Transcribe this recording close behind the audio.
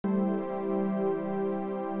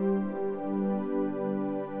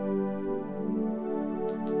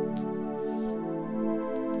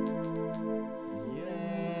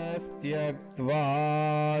त्यक्त्वा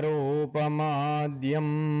रूपमाद्यं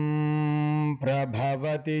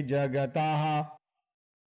प्रभवति जगतः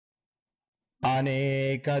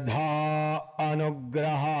अनेकधा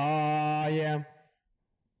अनुग्रहाय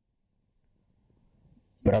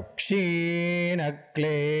प्रक्षीणक्लेशराशिः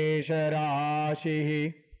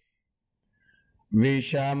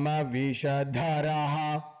विषमविषधरः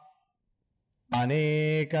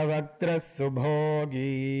अनेकवक्त्रः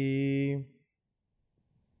सुभोगी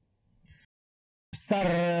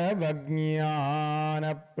सर्वज्ञानप्रसूतिः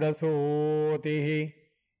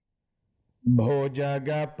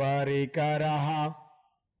भुजगपरिकरः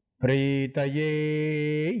प्रीतये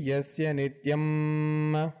यस्य नित्यम्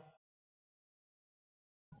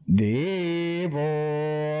देवो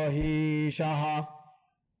हीशः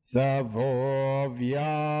स वो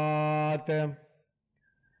व्यात्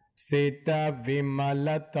सितविमलतनुः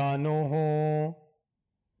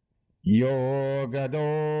योगदो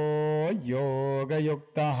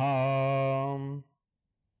योगयुक्तः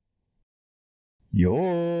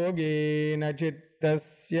योगेन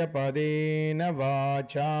चित्तस्य पदेन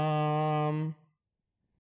वाचां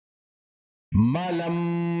मलं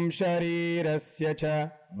शरीरस्य च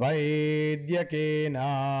वैद्यकेन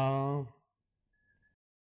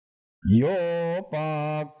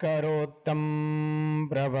योपाकरोत्तं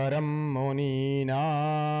प्रवरं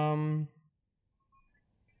मुनीनां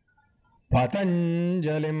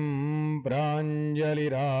पतञ्जलिं प्राञ्जलिरानतोऽस्मि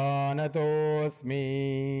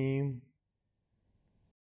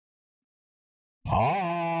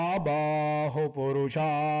आबाहुपुरुषाकारं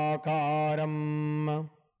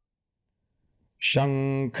शङ्खचक्रासिधारिणं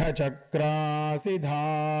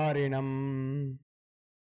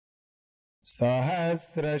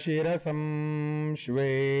सहस्रशिरसं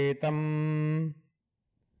श्वेतं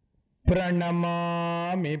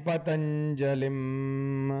प्रणमामि पतञ्जलिम्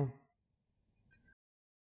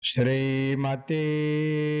श्रीमते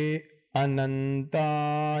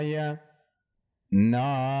अनन्ताय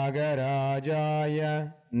नागराजाय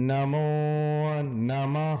नमो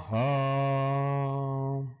नमः।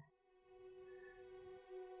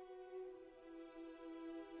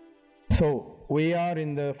 So we are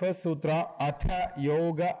in the first sutra, Atha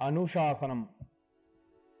Yoga Anushasanam.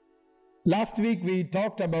 Last week we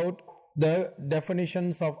talked about the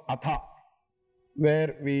definitions of Atha,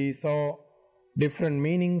 where we saw different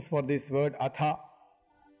meanings for this word Atha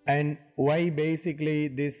and why basically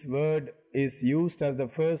this word is used as the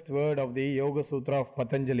first word of the Yogasutra of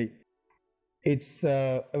Patanjali. It's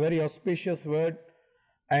a very auspicious word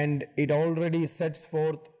and it already sets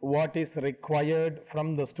forth what is required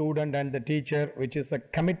from the student and the teacher, which is a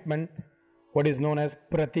commitment, what is known as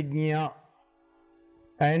pratignya.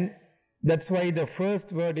 And that's why the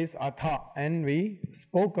first word is Atha, and we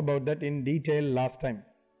spoke about that in detail last time.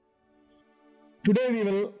 Today we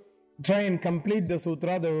will try and complete the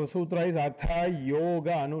sutra. The sutra is Atha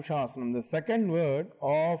Yoga Anushasanam. The second word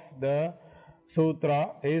of the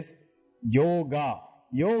sutra is Yoga.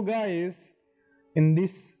 Yoga is, in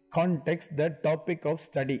this context, the topic of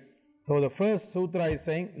study. So the first sutra is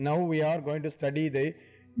saying, now we are going to study the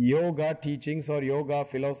yoga teachings or yoga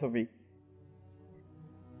philosophy.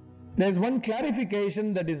 There is one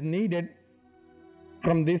clarification that is needed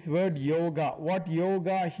from this word yoga. What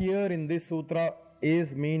yoga here in this sutra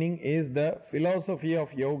is meaning is the philosophy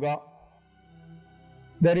of yoga.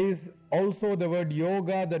 There is also the word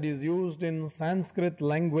yoga that is used in Sanskrit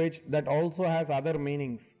language that also has other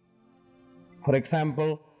meanings. For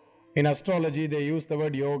example, in astrology they use the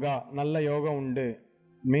word yoga. Nalla yoga undu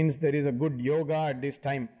means there is a good yoga at this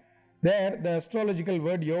time. There the astrological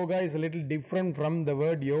word yoga is a little different from the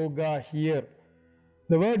word yoga here.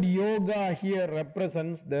 The word yoga here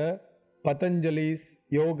represents the Patanjali's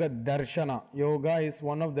Yoga Darshana. Yoga is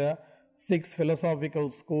one of the 6 philosophical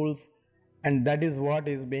schools, and that is what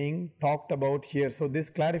is being talked about here. So this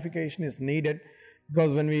clarification is needed,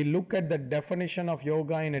 because when we look at the definition of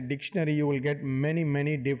yoga in a dictionary, you will get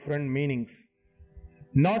many different meanings.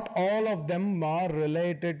 Not all of them are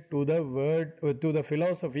related to the word, to the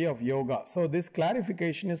philosophy of yoga. So this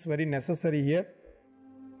clarification is very necessary here.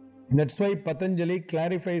 That's why Patanjali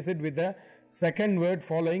clarifies it with the second word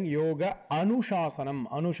following, Yoga Anushasanam.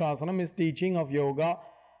 Anushasanam is teaching of yoga.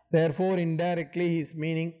 Therefore, indirectly he is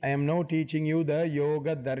meaning, I am now teaching you the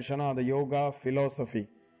Yoga Darshana, the yoga philosophy.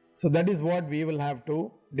 So that is what we will have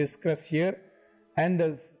to discuss here. And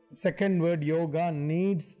the second word yoga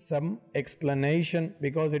needs some explanation,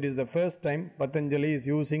 because it is the first time Patanjali is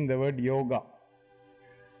using the word yoga.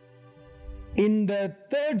 In the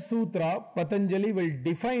third sutra, Patanjali will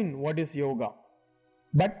define what is yoga.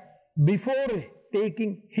 But before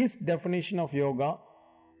taking his definition of yoga,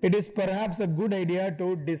 it is perhaps a good idea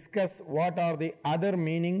to discuss what are the other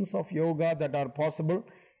meanings of yoga that are possible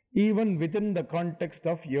even within the context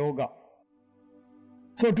of yoga.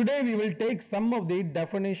 So today we will take some of the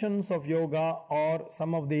definitions of yoga or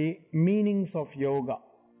some of the meanings of yoga.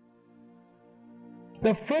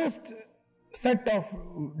 The first set of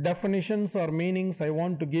definitions or meanings I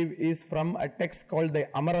want to give is from a text called the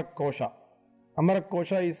Amarakosha.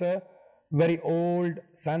 Amarakosha is a very old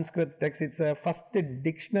Sanskrit text. It's a first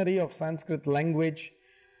dictionary of Sanskrit language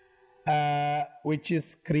which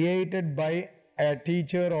is created by a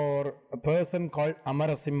teacher or a person called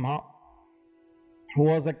Amarasimha, who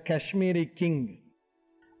was a Kashmiri king,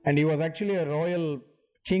 and he was actually a royal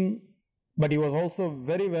king, but he was also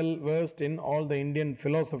very well versed in all the Indian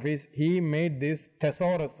philosophies. He made this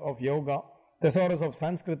thesaurus of yoga, thesaurus of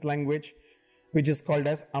Sanskrit language, which is called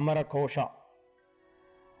as Amarakosha.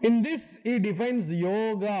 In this, he defines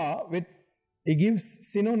yoga with, he gives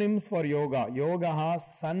synonyms for yoga. Yogaha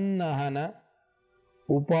sannahana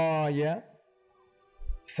upaya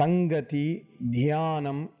sangati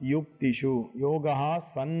dhyanam yuktishu. Yogaha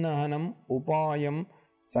sannahanam upayam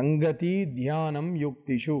sangati dhyanam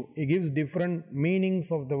yuktishu. He gives different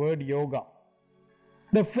meanings of the word yoga.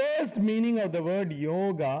 The first meaning of the word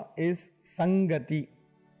yoga is sangati.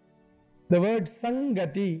 The word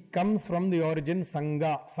sangati comes from the origin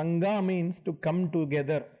sangha. Sangha means to come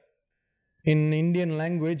together. In Indian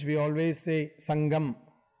language, we always say sangam.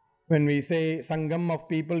 When we say sangam of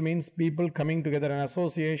people, means people coming together. An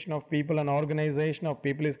association of people, an organization of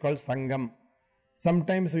people is called sangam.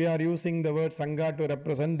 Sometimes we are using the word sangha to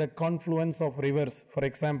represent the confluence of rivers. For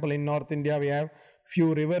example, in North India, we have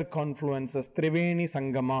few river confluences. Triveni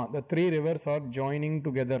Sangama. The three rivers are joining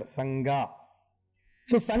together. Sangha.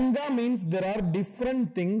 So Sangha means there are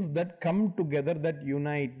different things that come together, that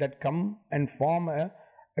unite, that come and form a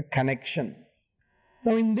connection.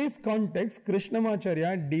 Now in this context,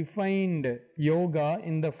 Krishnamacharya defined yoga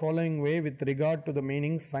in the following way with regard to the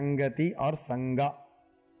meaning Sangati or Sangha.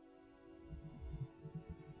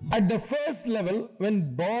 At the first level,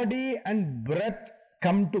 when body and breath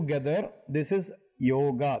come together, this is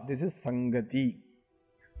yoga, this is Sangati.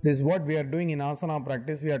 This is what we are doing in asana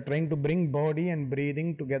practice. We are trying to bring body and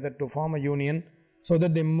breathing together to form a union so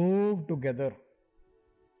that they move together.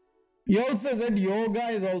 He also said yoga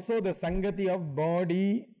is also the sangati of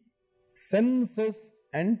body, senses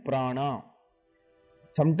and prana.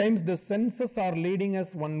 Sometimes the senses are leading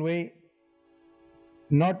us one way,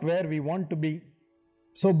 not where we want to be.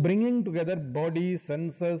 So bringing together body,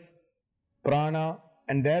 senses, prana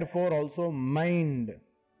and therefore also mind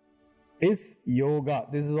is yoga.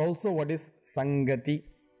 This is also what is sangati.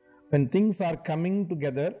 When things are coming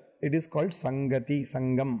together, it is called sangati,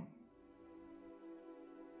 sangam.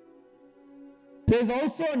 There is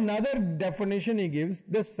also another definition he gives,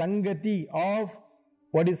 the sangati of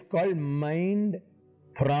what is called mind,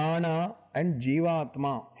 prana and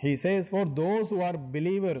jivatma. He says for those who are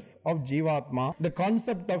believers of jivatma, the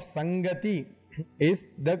concept of sangati is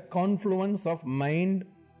the confluence of mind,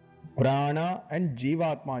 prana and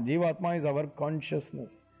jivatma. Jivatma is our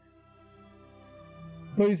consciousness.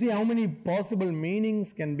 So you see how many possible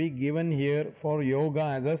meanings can be given here for yoga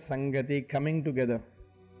as a sangati, coming together.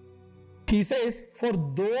 He says for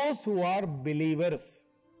those who are believers,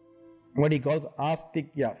 what he calls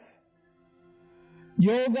astikyas.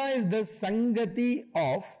 Yoga is the sangati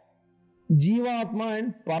of jivatma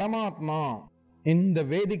and paramatma. In the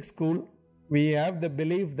Vedic school, we have the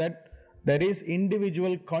belief that there is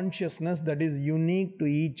individual consciousness that is unique to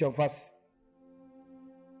each of us.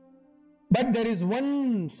 But there is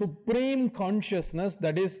one supreme consciousness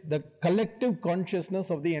that is the collective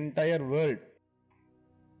consciousness of the entire world.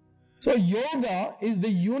 So yoga is the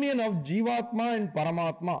union of jivatma and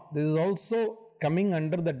paramatma. This is also coming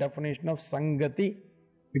under the definition of sangati,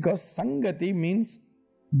 because sangati means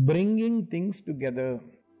bringing things together.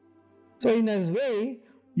 So in a way,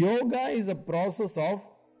 yoga is a process of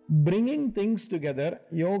bringing things together.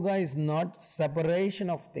 Yoga is not separation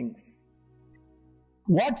of things.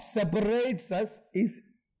 What separates us is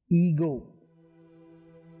ego.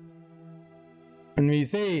 When we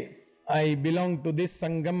say, I belong to this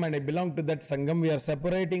sangam and I belong to that sangam, we are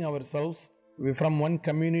separating ourselves from one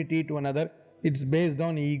community to another. It's based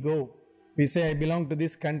on ego. We say, I belong to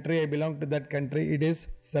this country, I belong to that country. It is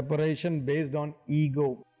separation based on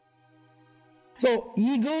ego. So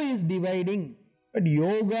ego is dividing, but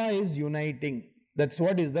yoga is uniting. That's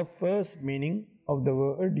what is the first meaning of the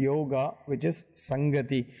word yoga, which is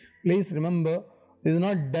sangati. Please remember, this is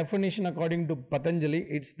not definition according to Patanjali.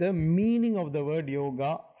 It's the meaning of the word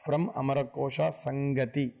yoga from Amarakosha,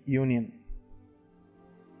 sangati, union.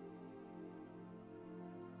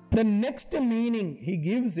 The next meaning he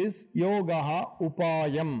gives is yogaha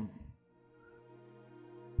upayam.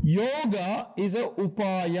 Yoga is a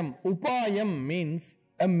upayam. Upayam means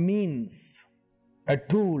a means, a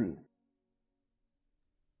tool.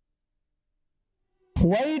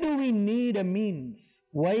 Why do we need a means?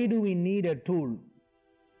 Why do we need a tool?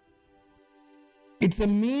 It's a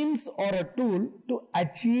means or a tool to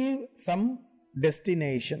achieve some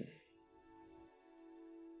destination.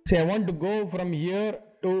 Say I want to go from here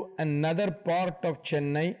to another part of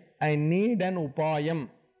Chennai. I need an upayam.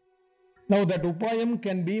 Now that upayam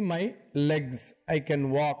can be my legs. I can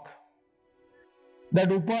walk. That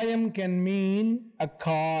upayam can mean a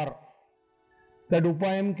car. That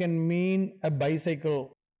upayam can mean a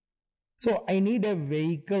bicycle. So I need a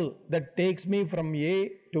vehicle that takes me from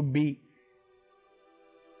A to B.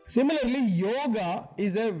 Similarly, yoga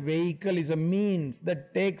is a vehicle, is a means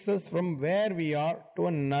that takes us from where we are to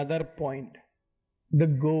another point, the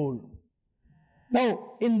goal.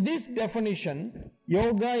 Now, in this definition,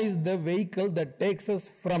 yoga is the vehicle that takes us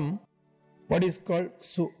from what is called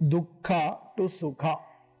dukkha to sukha.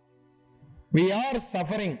 We are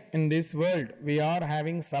suffering in this world. We are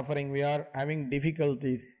having suffering. We are having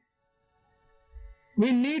difficulties.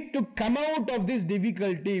 We need to come out of this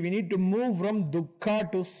difficulty. We need to move from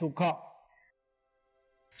dukkha to sukha.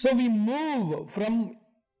 So we move from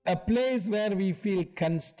a place where we feel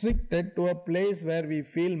constricted to a place where we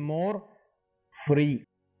feel more free.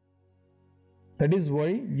 That is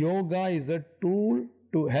why yoga is a tool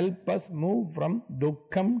to help us move from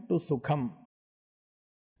dukkham to sukham.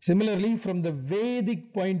 Similarly, from the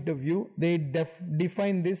Vedic point of view, they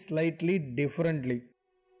define this slightly differently.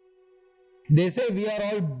 They say we are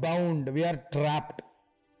all bound, we are trapped.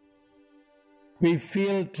 We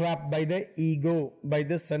feel trapped by the ego, by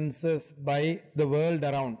the senses, by the world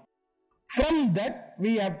around. From that,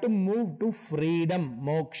 we have to move to freedom,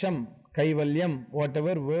 moksham, kaivalyam,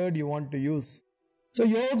 whatever word you want to use. So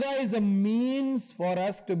yoga is a means for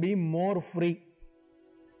us to be more free,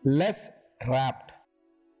 less trapped.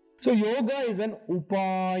 So yoga is an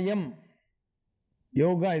upayam.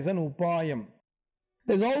 Yoga is an upayam.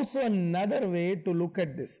 There's also another way to look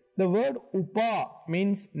at this. The word upa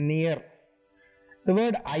means near. The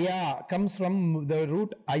word aya comes from the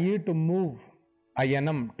root aya, to move.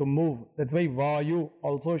 Ayanam, to move. That's why vayu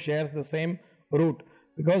also shares the same root,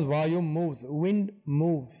 because vayu moves, wind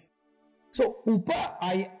moves. So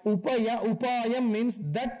upayam means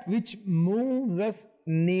that which moves us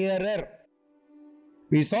nearer.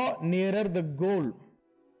 We saw nearer the goal.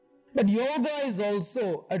 But yoga is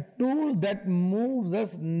also a tool that moves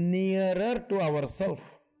us nearer to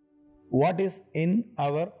ourselves. What is in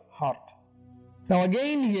our heart? Now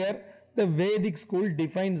again here, the Vedic school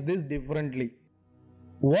defines this differently.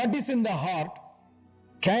 What is in the heart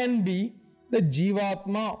can be the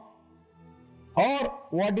Jivatma, or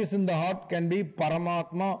what is in the heart can be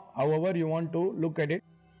Paramatma, however you want to look at it.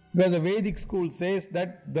 Because the Vedic school says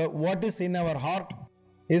that what is in our heart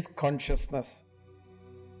is consciousness.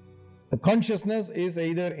 The consciousness is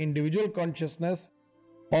either individual consciousness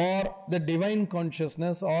or the divine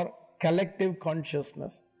consciousness or collective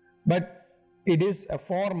consciousness. But it is a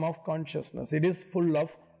form of consciousness. It is full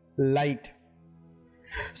of light.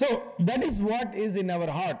 So that is what is in our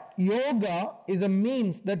heart. Yoga is a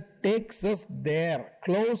means that takes us there,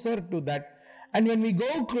 closer to that. And when we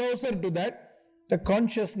go closer to that, the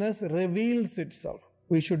consciousness reveals itself.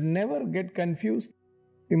 We should never get confused.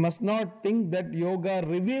 We must not think that yoga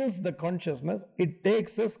reveals the consciousness. It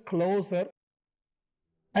takes us closer.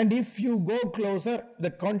 And if you go closer,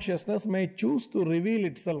 the consciousness may choose to reveal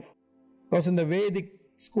itself. Because in the Vedic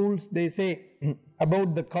schools, they say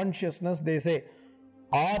about the consciousness, they say,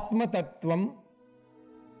 Atma Tattvam,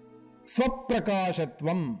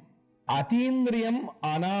 Swaprakashatvam, Atindriyam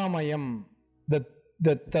Anamayam. The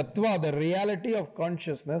Tattva, the reality of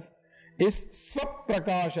consciousness is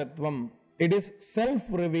Swaprakashatvam. It is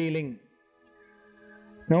self-revealing.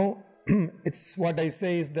 Now, it's what I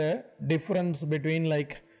say is the difference between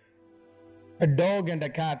like a dog and a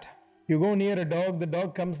cat. You go near a dog, the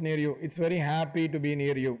dog comes near you. It's very happy to be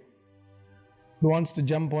near you. It wants to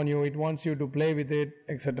jump on you. It wants you to play with it,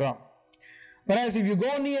 etc. Whereas if you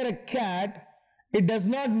go near a cat, it does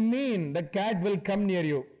not mean the cat will come near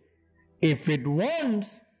you. If it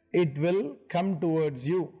wants, it will come towards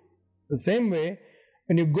you. The same way,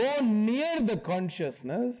 when you go near the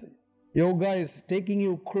consciousness, yoga is taking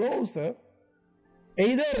you closer.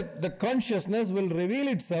 Either the consciousness will reveal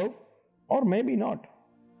itself or maybe not.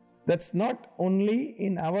 That's not only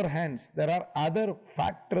in our hands. There are other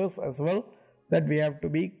factors as well that we have to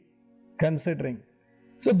be considering.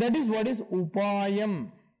 So that is what is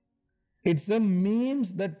upayam. It's a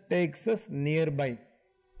means that takes us nearby.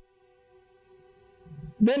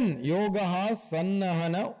 Then yogaha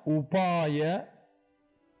sannahana upaya,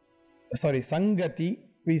 sangati.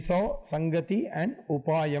 We saw sangati and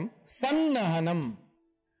upayam. Sannahanam.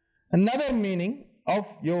 Another meaning of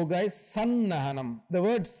yoga is sannahanam. The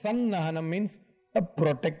word sannahanam means a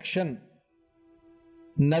protection.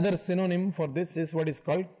 Another synonym for this is what is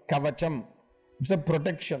called kavacham. It's a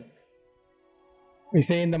protection. We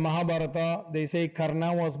say in the Mahabharata, they say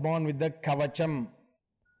Karna was born with the kavacham.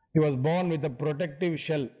 He was born with a protective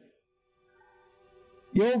shell.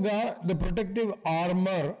 Yoga, the protective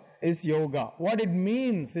armor is yoga. What it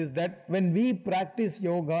means is that when we practice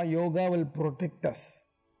yoga, yoga will protect us.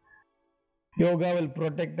 Yoga will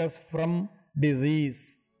protect us from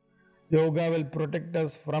disease. Yoga will protect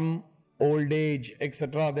us from old age,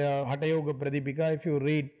 etc. The Hatha Yoga Pradipika, if you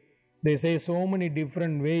read, they say so many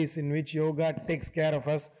different ways in which yoga takes care of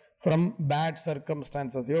us from bad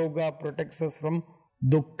circumstances. Yoga protects us from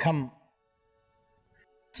dukkham.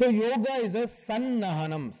 So yoga is a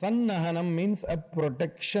sannahanam. Sannahanam means a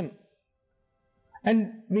protection.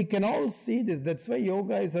 And we can all see this. That's why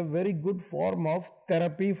yoga is a very good form of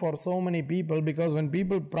therapy for so many people, because when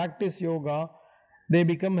people practice yoga, they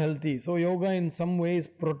become healthy. So yoga in some way is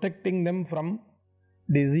protecting them from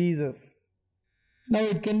diseases. Now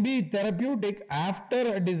it can be therapeutic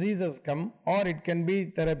after a disease has come, or it can be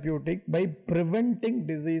therapeutic by preventing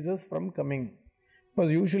diseases from coming.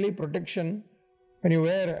 Because usually protection,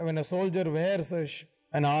 when a soldier wears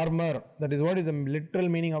an armor, that is what is the literal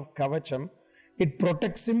meaning of kavacham, it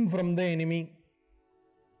protects him from the enemy.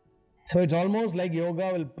 So it's almost like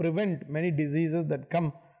yoga will prevent many diseases that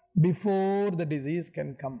come before the disease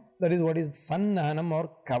can come. That is what is sannahanam or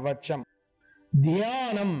kavacham.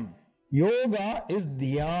 Dhyanam. Yoga is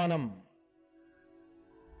dhyanam.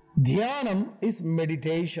 Dhyanam is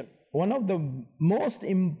meditation. One of the most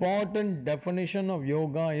important definition of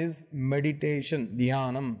yoga is meditation,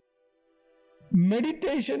 dhyanam.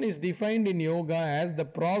 Meditation is defined in yoga as the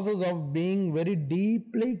process of being very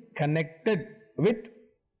deeply connected with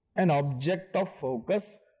an object of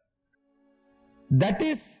focus. That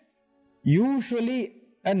is usually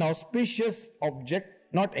an auspicious object,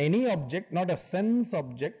 not any object, not a sense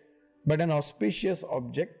object, but an auspicious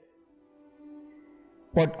object.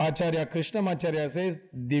 What Krishnamacharya says,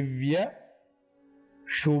 Divya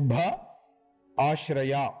Shubha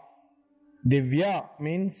Ashraya. Divya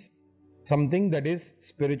means something that is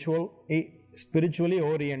spiritually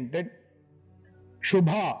oriented.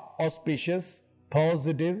 Shubha, auspicious,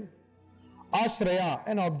 positive. Ashraya,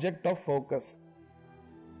 an object of focus.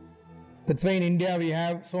 That's why in India we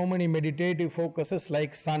have so many meditative focuses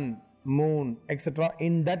like sun, moon, etc.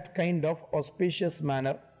 in that kind of auspicious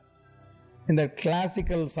manner. In the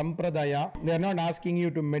classical sampradaya, they are not asking you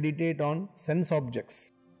to meditate on sense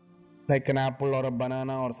objects like an apple or a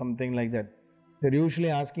banana or something like that. They're usually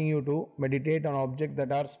asking you to meditate on objects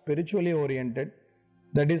that are spiritually oriented,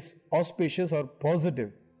 that is auspicious or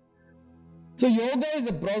positive. So yoga is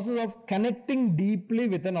a process of connecting deeply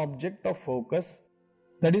with an object of focus.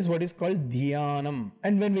 That is what is called dhyanam.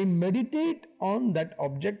 And when we meditate on that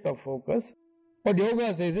object of focus, what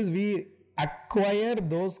yoga says is we acquire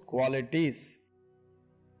those qualities.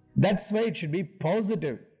 That's why it should be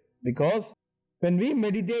positive, because when we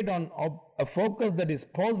meditate on a focus that is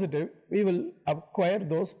positive, we will acquire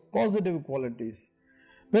those positive qualities.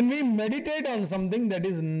 When we meditate on something that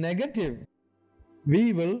is negative,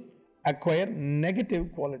 we will acquire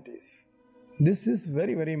negative qualities. This is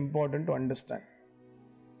very, very important to understand.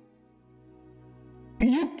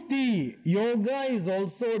 Yukti. Yoga is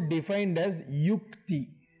also defined as yukti.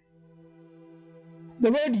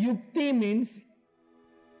 The word yukti means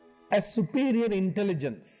a superior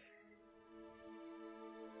intelligence.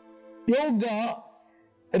 Yoga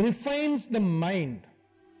refines the mind,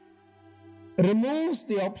 removes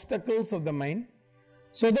the obstacles of the mind,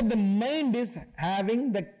 so that the mind is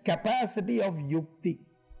having the capacity of yukti.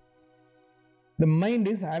 The mind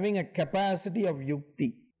is having a capacity of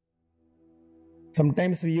yukti.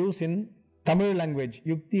 Sometimes we use in Tamil language,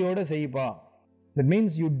 yuktiyoda seipa. That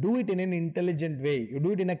means you do it in an intelligent way, you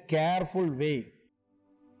do it in a careful way.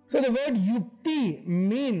 So the word yukti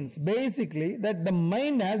means basically that the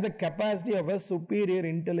mind has the capacity of a superior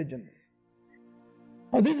intelligence.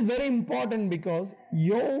 Now this is very important, because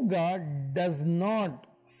yoga does not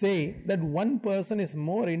say that one person is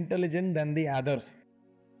more intelligent than the others.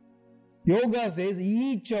 Yoga says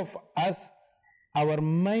each of us, our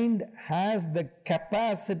mind has the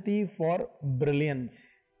capacity for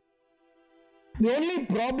brilliance. The only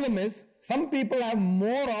problem is some people have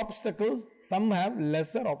more obstacles, some have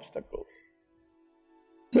lesser obstacles.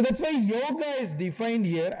 So that's why yoga is defined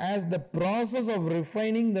here as the process of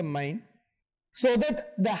refining the mind so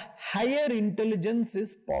that the higher intelligence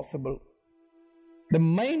is possible. The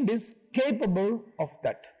mind is capable of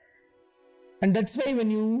that. And that's why when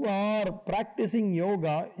you are practicing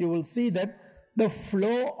yoga, you will see that the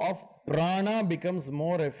flow of prana becomes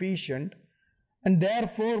more efficient and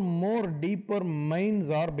therefore more deeper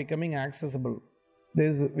minds are becoming accessible.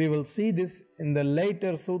 We will see this in the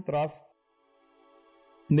later sutras.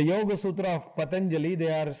 In the Yogasutra of Patanjali, they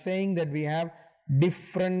are saying that we have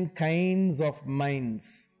different kinds of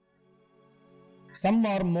minds. Some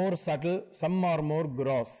are more subtle, some are more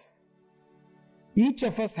gross. Each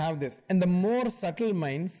of us have this, and the more subtle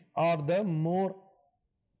minds are the more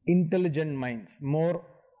intelligent minds,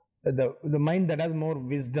 the mind that has more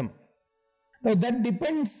wisdom. Now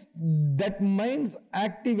that mind's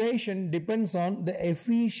activation depends on the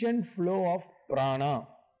efficient flow of prana.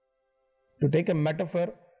 To take a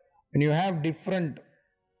metaphor, when you have different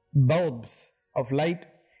bulbs of light,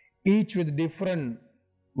 each with different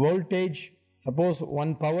voltage, suppose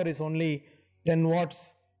one power is only 10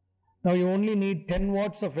 watts. Now you only need 10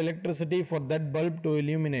 watts of electricity for that bulb to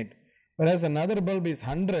illuminate. Whereas another bulb is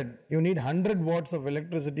 100, you need 100 watts of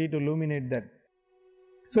electricity to illuminate that.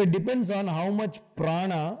 So it depends on how much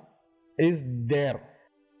prana is there.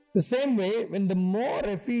 The same way, when the more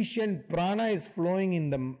efficient prana is flowing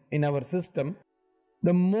in our system,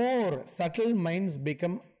 the more subtle minds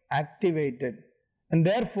become activated. And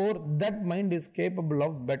therefore, that mind is capable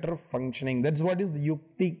of better functioning. That's what is the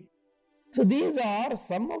yukti. So these are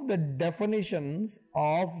some of the definitions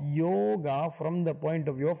of yoga from the point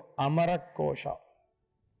of view of Amarakosha.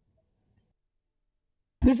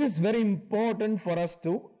 This is very important for us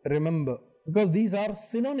to remember because these are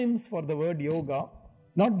synonyms for the word yoga,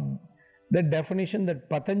 not the definition that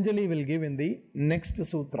Patanjali will give in the next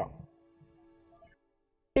sutra.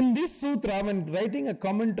 In this sutra, when writing a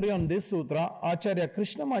commentary on this sutra, Acharya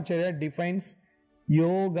Krishnamacharya defines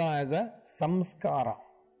yoga as a samskara.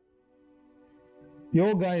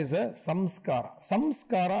 Yoga is a samskara.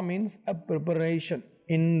 Samskara means a preparation.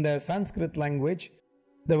 In the Sanskrit language,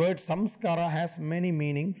 the word samskara has many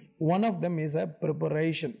meanings. One of them is a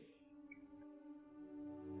preparation.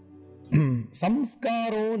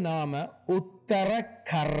 Samskaro nama uttara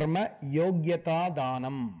karma yogyata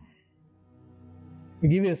danam. We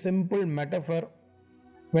give you a simple metaphor.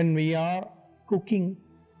 When we are cooking,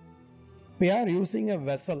 we are using a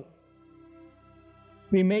vessel.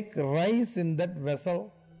 We make rice in that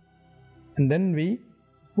vessel and then we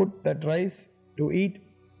put that rice to eat.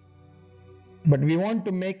 But we want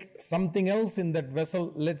to make something else in that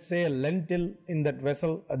vessel, let's say a lentil in that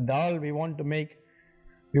vessel, a dal we want to make.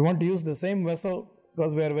 We want to use the same vessel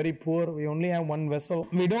because we are very poor, we only have one vessel.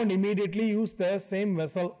 We don't immediately use the same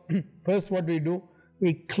vessel. First what we do,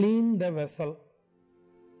 we clean the vessel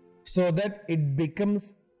so that it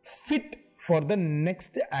becomes fit for the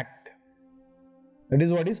next act. That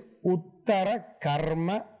is what is Uttara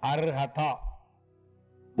Karma Arhata.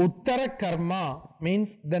 Uttara Karma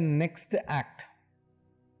means the next act.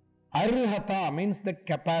 Arhata means the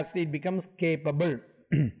capacity, it becomes capable.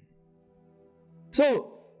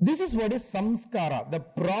 So, this is what is samskara, the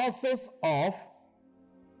process of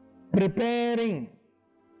preparing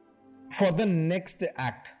for the next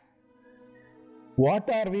act. What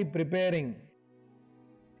are we preparing?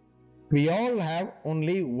 We all have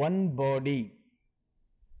only one body.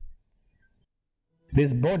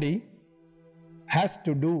 This body has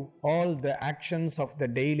to do all the actions of the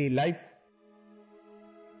daily life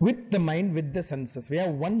with the mind, with the senses. We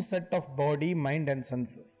have one set of body, mind and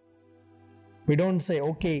senses. We don't say,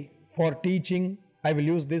 okay, for teaching, I will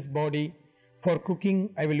use this body. For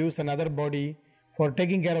cooking, I will use another body. For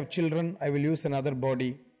taking care of children, I will use another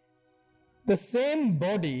body. The same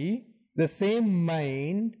body, the same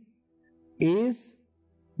mind is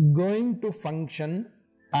going to function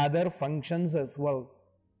other functions as well.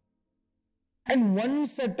 And one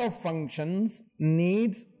set of functions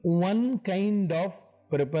needs one kind of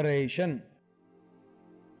preparation.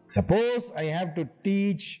 Suppose I have to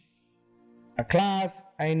teach a class,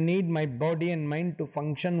 I need my body and mind to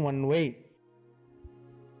function one way.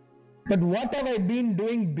 But what have I been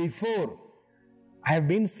doing before? I have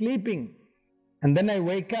been sleeping and then I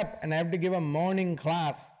wake up and I have to give a morning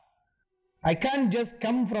class. I can't just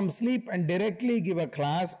come from sleep and directly give a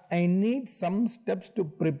class. I need some steps to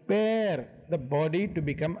prepare the body to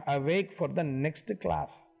become awake for the next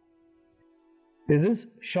class. This is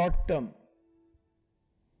short term.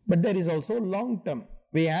 But there is also long term.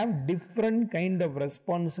 We have different kind of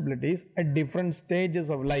responsibilities at different stages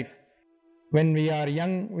of life. When we are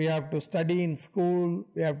young, we have to study in school,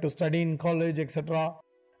 we have to study in college, etc.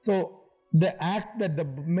 So the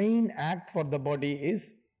main act for the body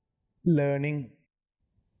is learning.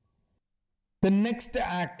 The next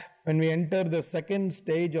act, when we enter the second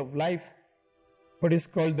stage of life, what is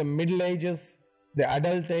called the middle ages, the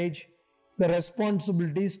adult age, the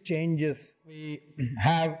responsibilities changes. We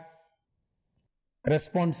have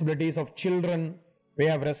responsibilities of children, we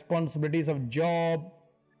have responsibilities of job,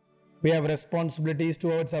 we have responsibilities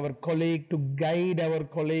towards our colleague, to guide our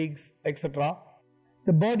colleagues, etc.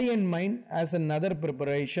 The body and mind has another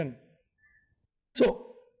preparation.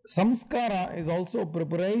 So, samskara is also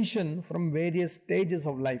preparation from various stages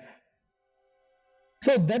of life.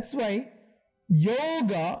 So, that's why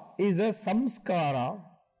yoga is a samskara,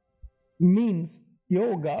 means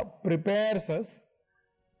yoga prepares us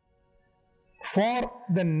for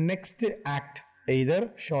the next act,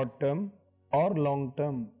 either short term or long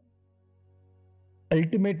term.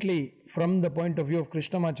 Ultimately, from the point of view of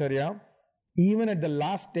Krishnamacharya, even at the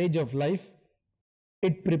last stage of life,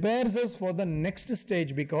 it prepares us for the next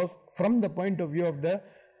stage, because from the point of view of the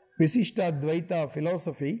Visishtadvaita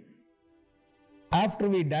philosophy, after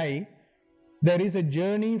we die, there is a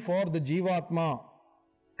journey for the Jivatma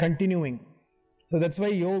continuing. So that's why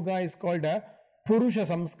yoga is called a Purusha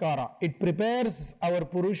Samskara. It prepares our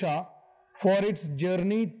Purusha for its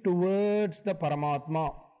journey towards the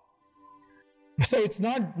Paramatma. So it's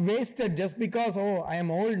not wasted just because, oh, I am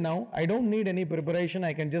old now, I don't need any preparation,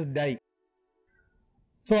 I can just die.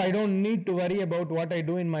 So I don't need to worry about what I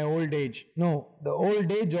do in my old age. No, the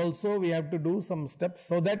old age also we have to do some steps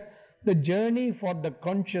so that the journey for the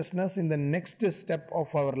consciousness in the next step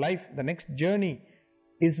of our life, the next journey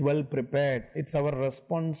is well prepared. It's our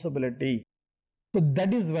responsibility. So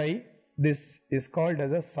that is why this is called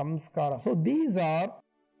as a samskara. So these are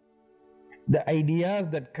the ideas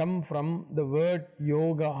that come from the word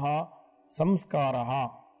yogaha,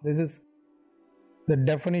 samskaraha. This is the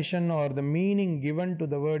definition or the meaning given to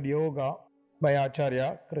the word yoga by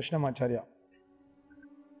Acharya Krishnamacharya.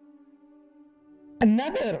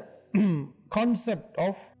 Another concept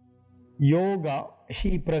of yoga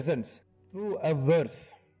he presents through a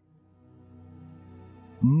verse.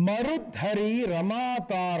 Marudhari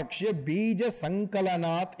Ramatarkshya Bija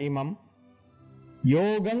Sankalanat Imam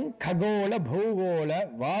Yogam Khagola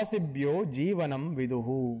Bhugola Vasibhyo Jivanam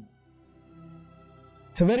Viduhu.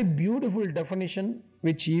 It's a very beautiful definition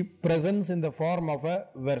which he presents in the form of a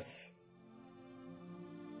verse.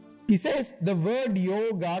 He says the word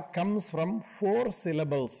yoga comes from 4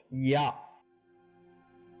 syllables. Ya,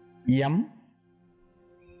 yam,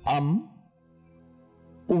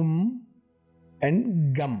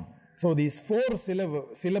 and gam. So these 4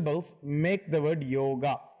 syllables make the word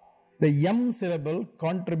yoga. The yam syllable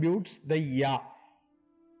contributes the ya.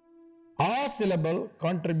 A syllable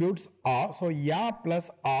contributes a. So ya plus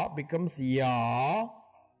a becomes ya.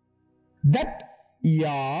 That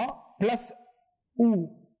ya plus u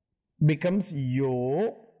becomes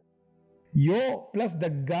yo. Yo plus the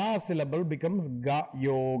ga syllable becomes ga,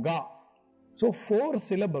 yoga. So 4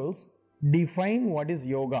 syllables define what is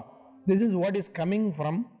yoga. This is what is coming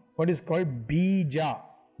from what is called bija.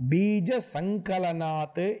 Bija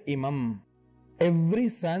sankalanat imam. Every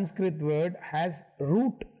Sanskrit word has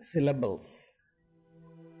root syllables.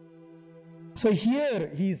 So here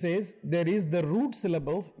he says there is the root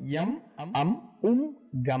syllables yam,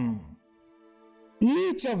 gam.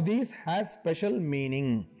 Each of these has special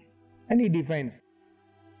meaning, and he defines.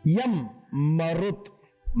 Yam, marut.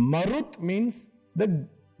 Marut means the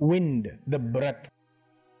wind, the breath.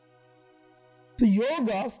 So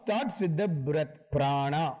yoga starts with the breath,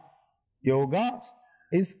 prana. Yoga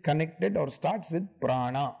is connected or starts with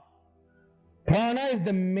prana. Prana is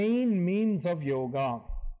the main means of yoga.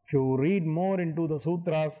 If you read more into the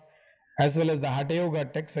sutras as well as the Hatha Yoga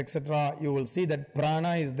texts, etc., you will see that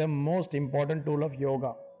prana is the most important tool of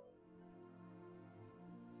yoga.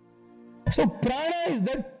 So prana is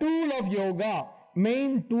the tool of yoga,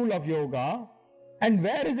 main tool of yoga. And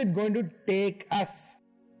where is it going to take us?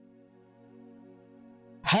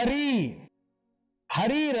 Hari.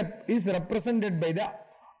 Hari is represented by the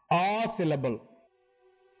A syllable.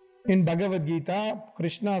 In Bhagavad Gita,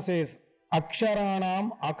 Krishna says,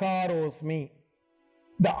 Aksharanam akarosmi.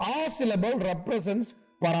 The A syllable represents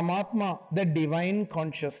Paramatma, the divine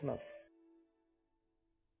consciousness.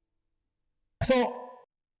 So,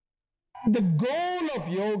 the goal of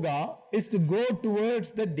yoga is to go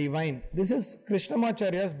towards the divine. This is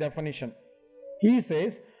Krishnamacharya's definition. He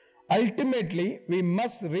says, ultimately, we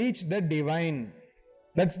must reach the divine.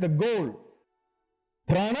 That's the goal.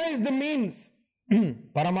 Prana is the means.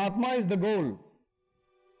 Paramatma is the goal.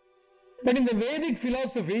 But in the Vedic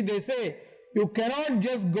philosophy, they say, you cannot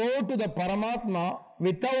just go to the Paramatma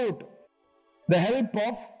without the help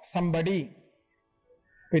of somebody,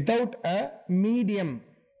 without a medium.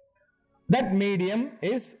 That medium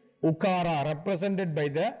is Ukara, represented by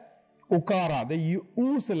the Ukara, the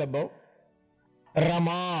U syllable.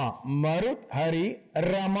 Rama, Marut, Hari,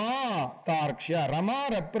 Rama, Tarksha. Rama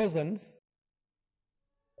represents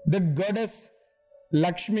the goddess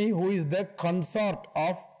Lakshmi, who is the consort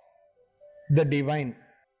of the divine.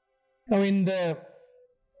 Now, in the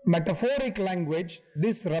metaphoric language,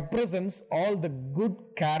 this represents all the good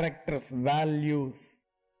characters, values.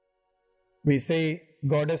 We say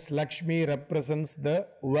goddess Lakshmi represents the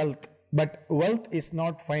wealth, but wealth is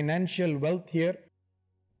not financial wealth here.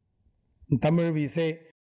 In Tamil, we say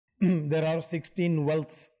there are 16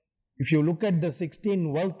 wealths. If you look at the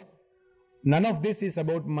 16 wealth, none of this is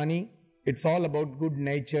about money. It's all about good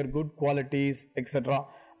nature, good qualities, etc.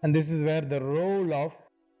 And this is where the role of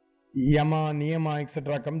Yama, Niyama,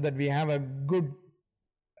 etc. comes, that we have a good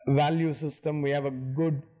value system, we have a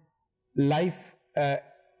good life,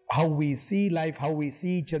 how we see life, how we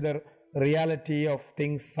see each other, reality of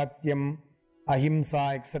things, Satyam,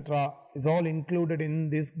 Ahimsa, etc. is all included in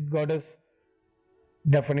this goddess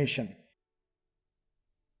definition.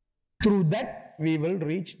 Through that, we will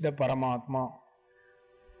reach the Paramatma.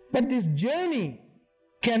 But this journey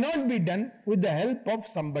cannot be done with the help of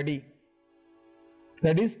somebody.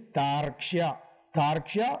 That is Tarksha.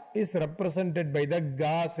 Tarksha is represented by the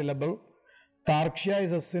Ga syllable. Tarksha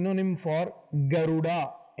is a synonym for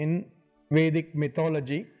Garuda in Vedic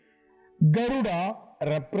mythology. Garuda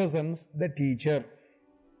represents the teacher,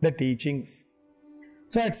 the teachings.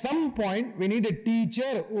 So at some point, we need a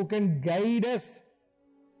teacher who can guide us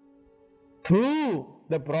through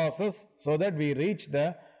the process so that we reach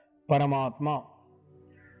the Paramatma.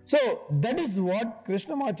 So that is what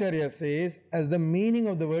Krishnamacharya says as the meaning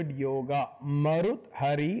of the word yoga. Marut,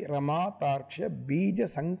 Hari, Rama, Tarksha, Bija,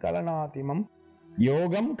 Sankalanatimam,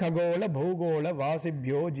 Yogam, Kagola, Bhugola,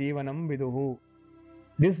 Vasibhyo, Jivanam, Viduhu.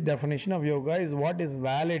 This definition of yoga is what is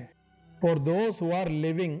valid for those who are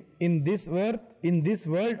living in this world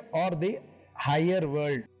or the higher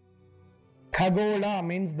world. Kagola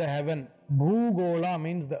means the heaven. Bhugola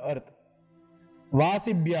means the earth.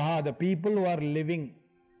 Vasibhyaha, the people who are living.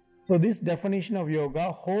 So this definition of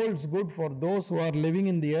yoga holds good for those who are living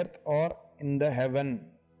in the earth or in the heaven.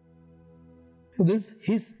 So this is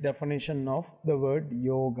his definition of the word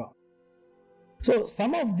yoga. So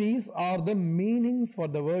some of these are the meanings for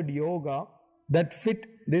the word yoga that fit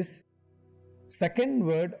this second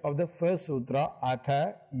word of the first sutra,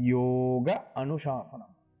 Atha Yoga Anushasana.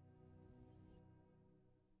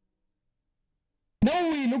 Now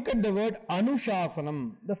we look at the word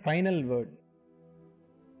Anushasanam, the final word.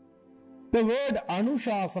 The word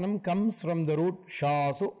Anushasanam comes from the root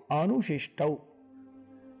Shasu Anushistau.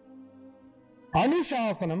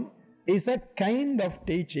 Anushasanam is a kind of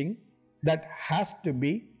teaching that has to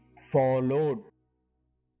be followed.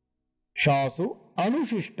 Shasu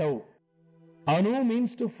Anushistau. Anu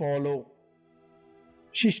means to follow.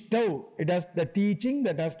 Shistau, it has the teaching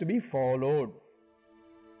that has to be followed.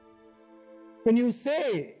 When you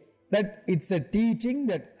say that it's a teaching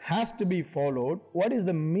that has to be followed, what is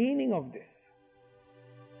the meaning of this?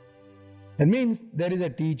 That means there is a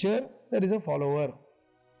teacher, there is a follower.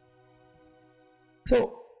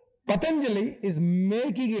 So, Patanjali is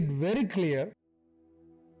making it very clear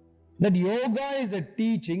that yoga is a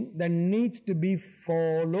teaching that needs to be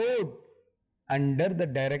followed under the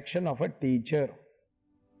direction of a teacher.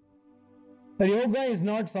 The yoga is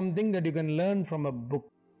not something that you can learn from a book.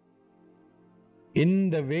 In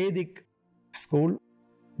the Vedic school,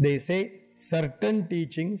 they say certain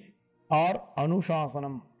teachings are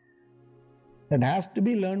Anushasanam that has to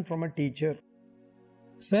be learned from a teacher.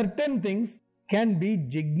 Certain things can be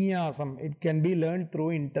Jignyasam, it can be learned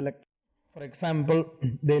through intellect. For example,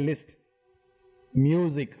 they list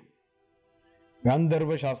music,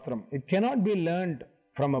 Gandharva Shastram. It cannot be learned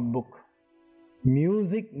from a book.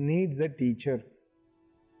 Music needs a teacher.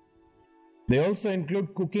 They also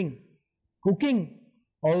include cooking. Cooking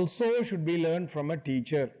also should be learned from a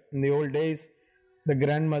teacher. In the old days, the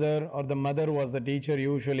grandmother or the mother was the teacher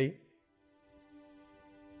usually.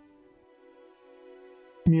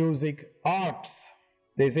 Music, arts,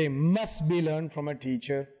 they say must be learned from a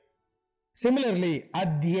teacher. Similarly,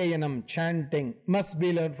 Adhyayanam, chanting, must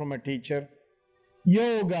be learned from a teacher.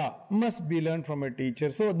 Yoga must be learned from a teacher.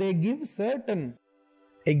 So they give certain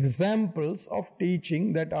examples of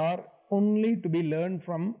teaching that are only to be learned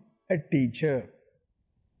from a teacher.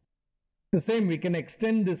 The same, we can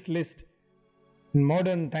extend this list. In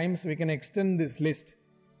modern times, we can extend this list.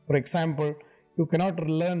 For example, you cannot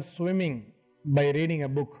learn swimming by reading a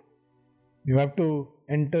book. You have to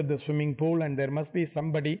enter the swimming pool and there must be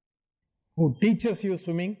somebody who teaches you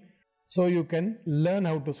swimming so you can learn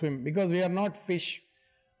how to swim, because we are not fish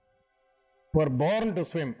who are born to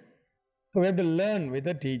swim. So we have to learn with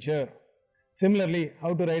a teacher. Similarly,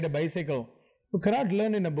 how to ride a bicycle. You cannot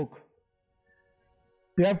learn in a book.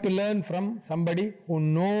 You have to learn from somebody who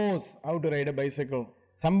knows how to ride a bicycle.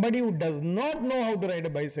 Somebody who does not know how to ride a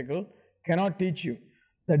bicycle cannot teach you.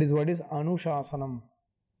 That is what is Anushasanam.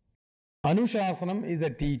 Anushasanam is a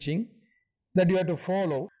teaching that you have to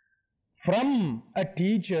follow from a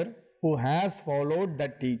teacher who has followed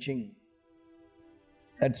that teaching.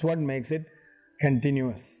 That's what makes it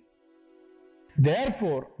continuous.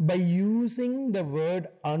 Therefore, by using the word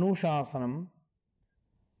Anushasanam,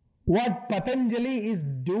 what Patanjali is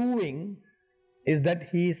doing is that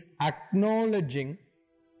he is acknowledging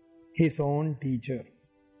his own teacher.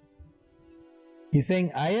 He's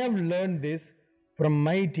saying, I have learned this from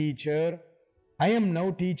my teacher. I am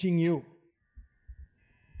now teaching you.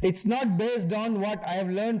 It's not based on what I have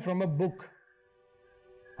learned from a book.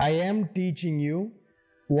 I am teaching you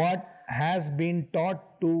what has been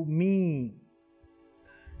taught to me.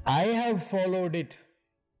 I have followed it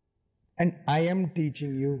and I am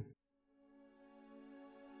teaching you.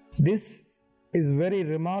 This is very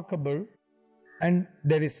remarkable, and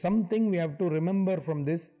there is something we have to remember from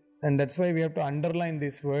this, and that's why we have to underline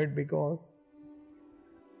this word, because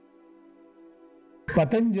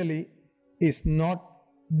Patanjali is not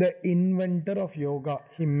the inventor of yoga.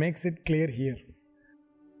 He makes it clear here.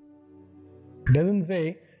 He doesn't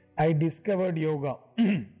say, I discovered yoga.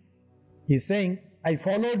 He's saying, I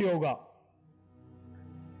followed yoga.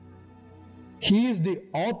 He is the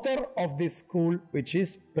author of this school which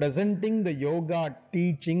is presenting the yoga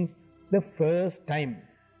teachings the first time.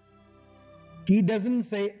 He doesn't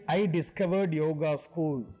say, I discovered yoga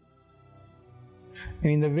school.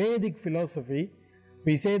 And in the Vedic philosophy,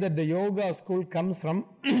 we say that the yoga school comes from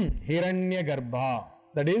Hiranyagarbha.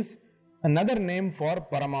 That is another name for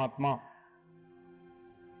Paramatma.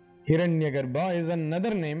 Hiranyagarbha is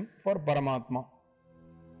another name for Paramatma.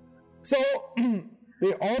 So,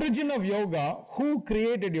 the origin of yoga, who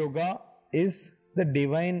created yoga, is the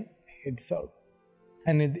divine itself.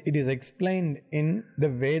 And it is explained in the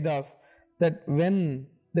Vedas that when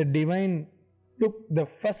the divine took the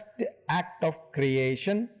first act of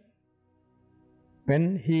creation,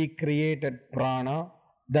 when he created prana,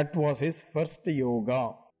 that was his first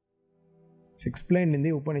yoga. It's explained in the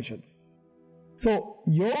Upanishads. So,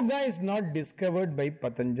 yoga is not discovered by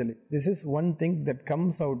Patanjali. This is one thing that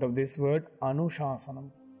comes out of this word Anushasanam.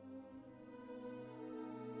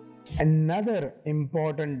 Another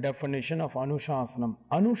important definition of Anushasanam.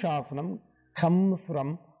 Anushasanam comes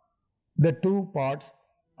from the two parts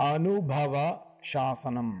Anubhava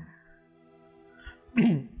Shasanam.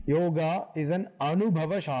 Yoga is an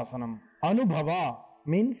Anubhava Shasanam. Anubhava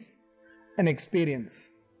means an experience.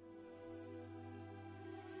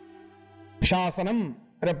 Shasanam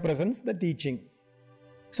represents the teaching.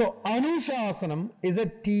 So, Anushasanam is a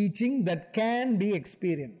teaching that can be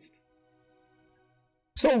experienced.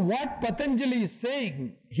 So, what Patanjali is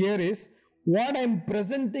saying here is, what I am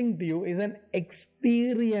presenting to you is an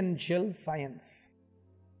experiential science.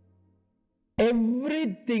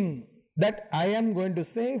 Everything that I am going to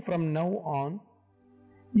say from now on,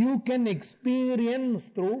 you can experience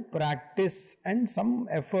through practice and some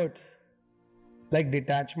efforts, like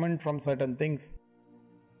detachment from certain things.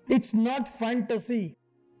 It's not fantasy.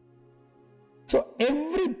 So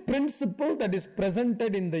every principle that is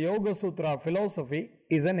presented in the Yogasutra philosophy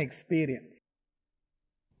is an experience.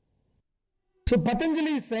 So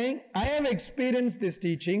Patanjali is saying, I have experienced this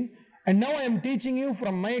teaching and now I am teaching you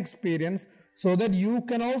from my experience so that you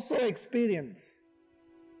can also experience.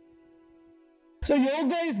 So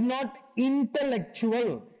yoga is not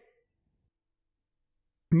intellectual.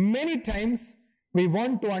 Many times we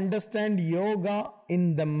want to understand yoga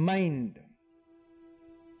in the mind.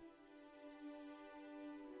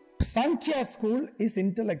 Sankhya school is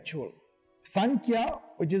intellectual. Sankhya,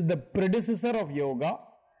 which is the predecessor of yoga,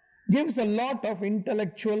 gives a lot of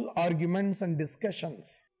intellectual arguments and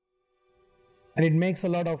discussions. And it makes a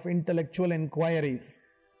lot of intellectual inquiries.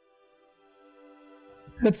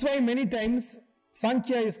 That's why many times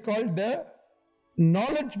Sankhya is called the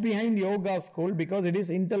knowledge behind yoga school, because it is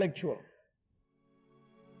intellectual.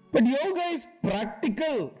 But yoga is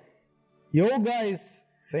practical. Yoga is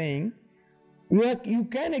saying you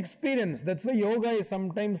can experience. That's why yoga is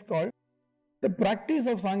sometimes called the practice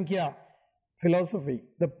of Sankhya philosophy,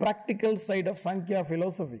 the practical side of Sankhya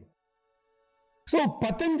philosophy. So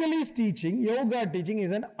Patanjali's teaching, yoga teaching,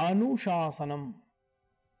 is an Anushasanam.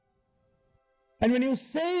 And when you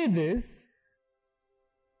say this,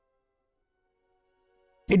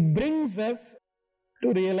 It brings us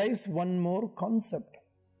to realize one more concept.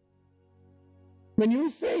 When you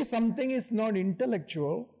say something is not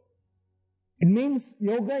intellectual, it means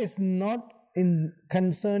yoga is not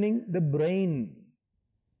concerning the brain.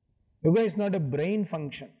 Yoga is not a brain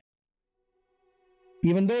function.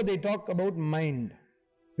 Even though they talk about mind.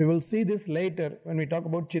 We will see this later when we talk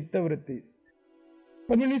about Chitta Vritti.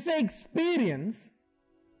 But when we say experience,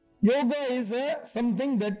 yoga is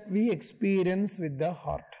something that we experience with the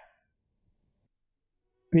heart.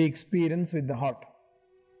 We experience with the heart.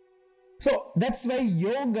 So that's why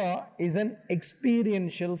yoga is an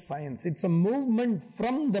experiential science. It's a movement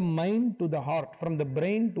from the mind to the heart, from the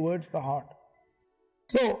brain towards the heart.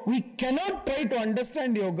 So we cannot try to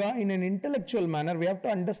understand yoga in an intellectual manner. We have to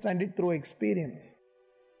understand it through experience.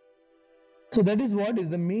 So that is what is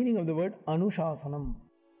the meaning of the word Anushasanam.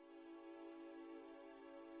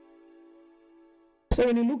 So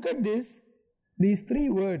when you look at this, these three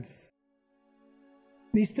words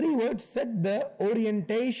set the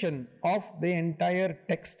orientation of the entire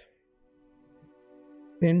text.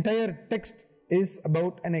 The entire text is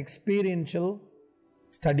about an experiential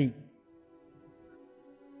study.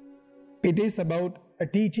 It is about a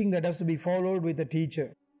teaching that has to be followed with a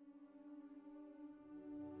teacher.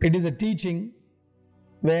 It is a teaching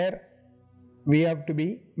where we have to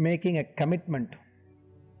be making a commitment.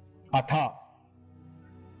 Atha.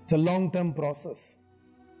 It's a long-term process.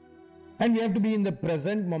 And we have to be in the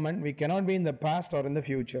present moment. We cannot be in the past or in the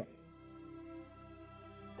future.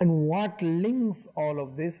 And what links all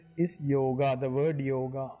of this is yoga, the word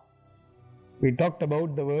yoga. We talked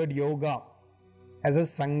about the word yoga as a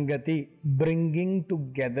sangati, bringing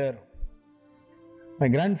together. My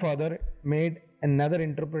grandfather made another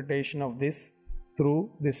interpretation of this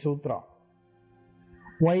through this sutra.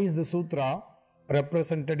 Why is the sutra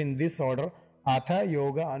represented in this order? Atha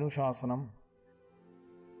Yoga Anushasanam,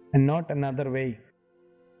 and not another way.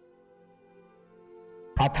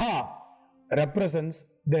 Atha represents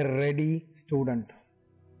the ready student.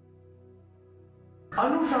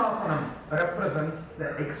 Anushasanam represents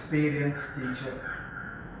the experienced teacher.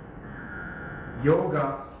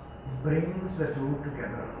 Yoga brings the two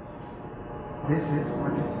together. This is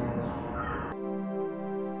what is meant.